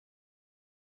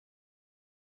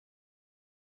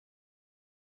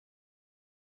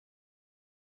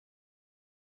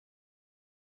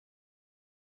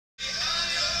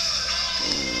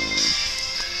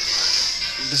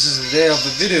This is the day of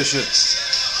the video shoot.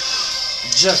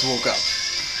 Just woke up.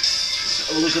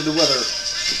 Have a look at the weather.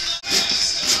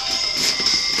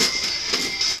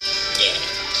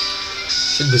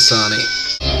 Should be sunny.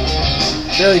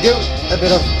 There you go. A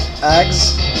bit of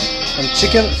eggs and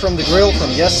chicken from the grill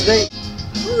from yesterday.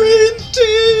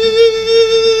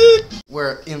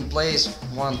 We're in place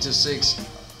 126.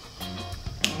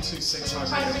 126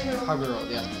 Hybrid Road,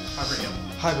 yeah. Hybrid Hill.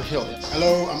 Hybrid Hill, yeah.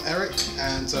 Hello, I'm Eric,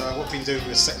 and what we've been doing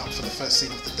is setting up for the first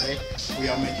scene of the day. We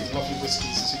are making lovely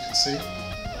whiskies, as you can see.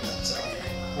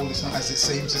 And, all is not as it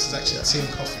seems. This is actually tea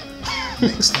and coffee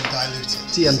mixed and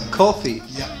diluted. Tea and coffee.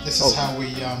 Yeah, this is how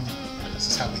we do it.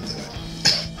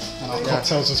 And our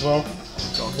cocktails as well.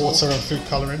 Water and food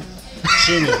colouring.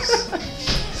 Genius.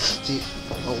 Tea,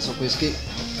 also whiskey.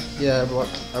 Yeah,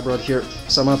 I brought here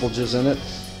some apple juice in it.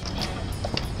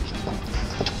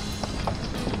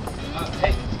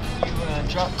 Hey, you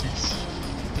dropped this.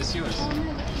 It's yours.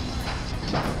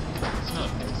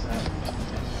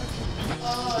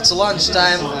 It's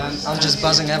lunchtime and I'm just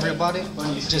buzzing everybody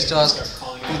just to ask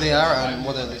who they are and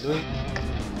what are they doing.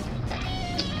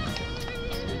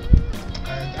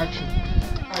 And action.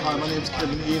 Hi, my name's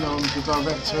Kevin Ian, I'm the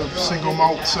director of Single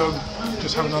Malt,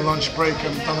 just having a lunch break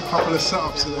and done a couple of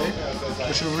setups today,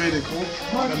 which are really cool.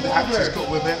 And the actors got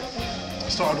with it,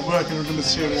 started working with the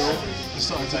material,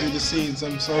 started to do the scenes,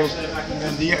 and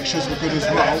the extras were good as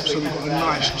well, so we got a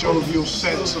nice jovial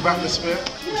sense of atmosphere,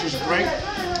 which was great.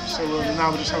 So now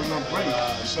we're just having our break,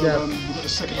 so we've got the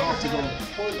second half to go.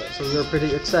 So we're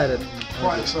pretty excited.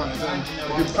 Quite excited, and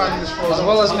we've been planning this for as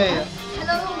well as me.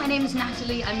 Hello, my name is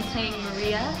Natalie. I'm playing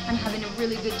Maria and having a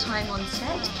really good time on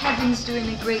set. Kevin's doing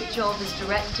a great job as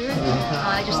director.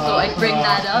 I just thought I'd bring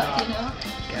that up, you know.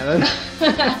 Kevin?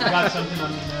 Got something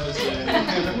on your nose there.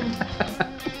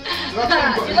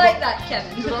 You like that,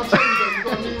 Kevin? Did I tell you that you've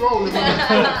got a new role in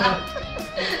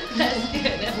That's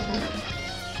good.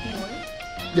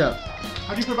 Yeah.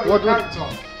 How do you feel about your character?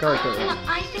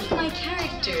 I think my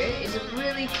character is a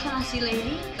really classy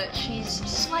lady, but she's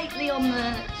slightly on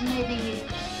the maybe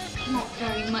not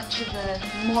very much of a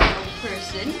moral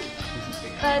person.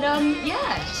 But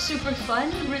yeah, super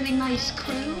fun, really nice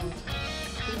crew.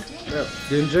 Good day. Yeah.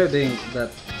 Do you enjoy being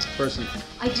that person?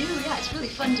 I do, yeah. It's really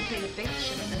fun to play the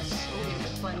bitch, and that's always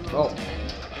a fun Oh, role to play.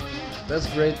 that's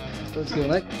great. Let's go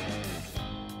next.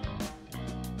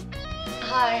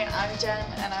 Hi, I'm Jen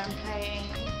and I'm playing...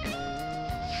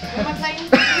 Who am I playing?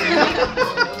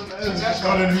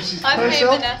 I'm playing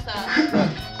Vanessa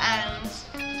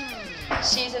and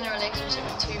she's in a relationship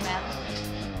with two men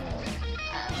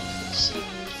and she's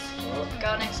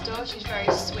girl next door, she's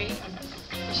very sweet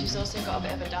but she's also got a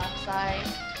bit of a dark side,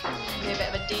 maybe a bit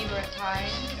of a diva at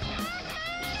times,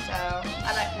 so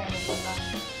I like playing a diva,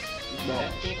 a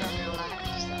diva in real life.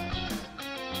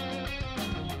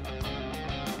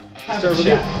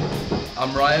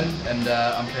 I'm Ryan, and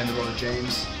I'm playing the role of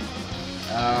James.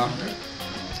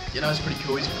 You know, it's pretty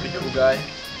cool. He's a pretty cool guy.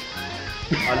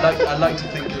 I like to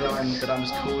think that I'm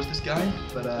as cool as this guy,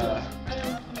 but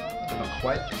not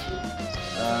quite.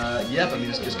 Yeah, but I mean,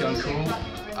 it's going cool.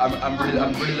 I'm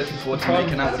really looking forward to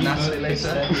making out with Natalie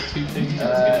later.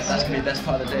 That's gonna be the best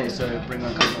part of the day. So bring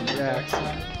on coffee. Yeah.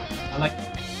 I like.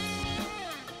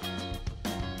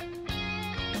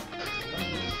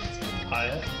 Hi,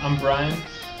 I'm Brian,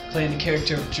 playing the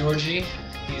character of Georgie.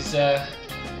 He's a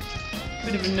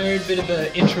bit of a nerd, bit of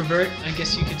an introvert, I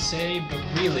guess you could say, but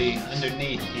really,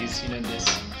 underneath, he's, you know, this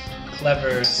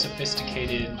clever,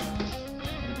 sophisticated,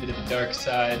 a bit of a dark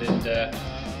side, and,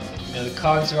 you know, the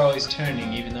cogs are always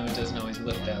turning, even though it doesn't always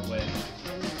look that way.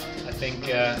 I think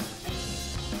I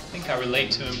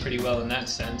relate to him pretty well in that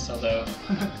sense, although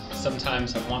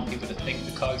sometimes I want people to think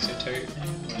the cogs are turning,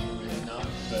 when they're really not,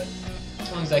 but as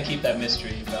long as I keep that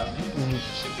mystery about me, it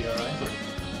should be alright.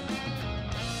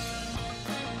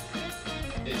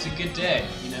 It's a good day,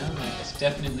 you know? Like, it's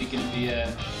definitely going to be a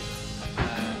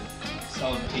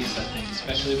solid piece, I think,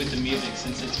 especially with the music.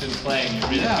 Since it's been playing, it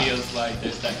really feels like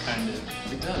there's that kind of...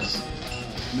 It does.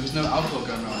 And there was no alcohol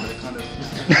going around, but it kind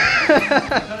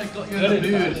of got you in the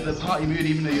mood, the party mood,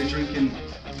 even though you're drinking,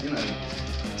 you know,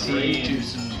 tea,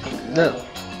 juice and coconut.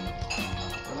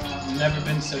 I've never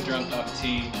been so drunk off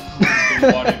tea. It's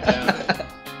been watered down.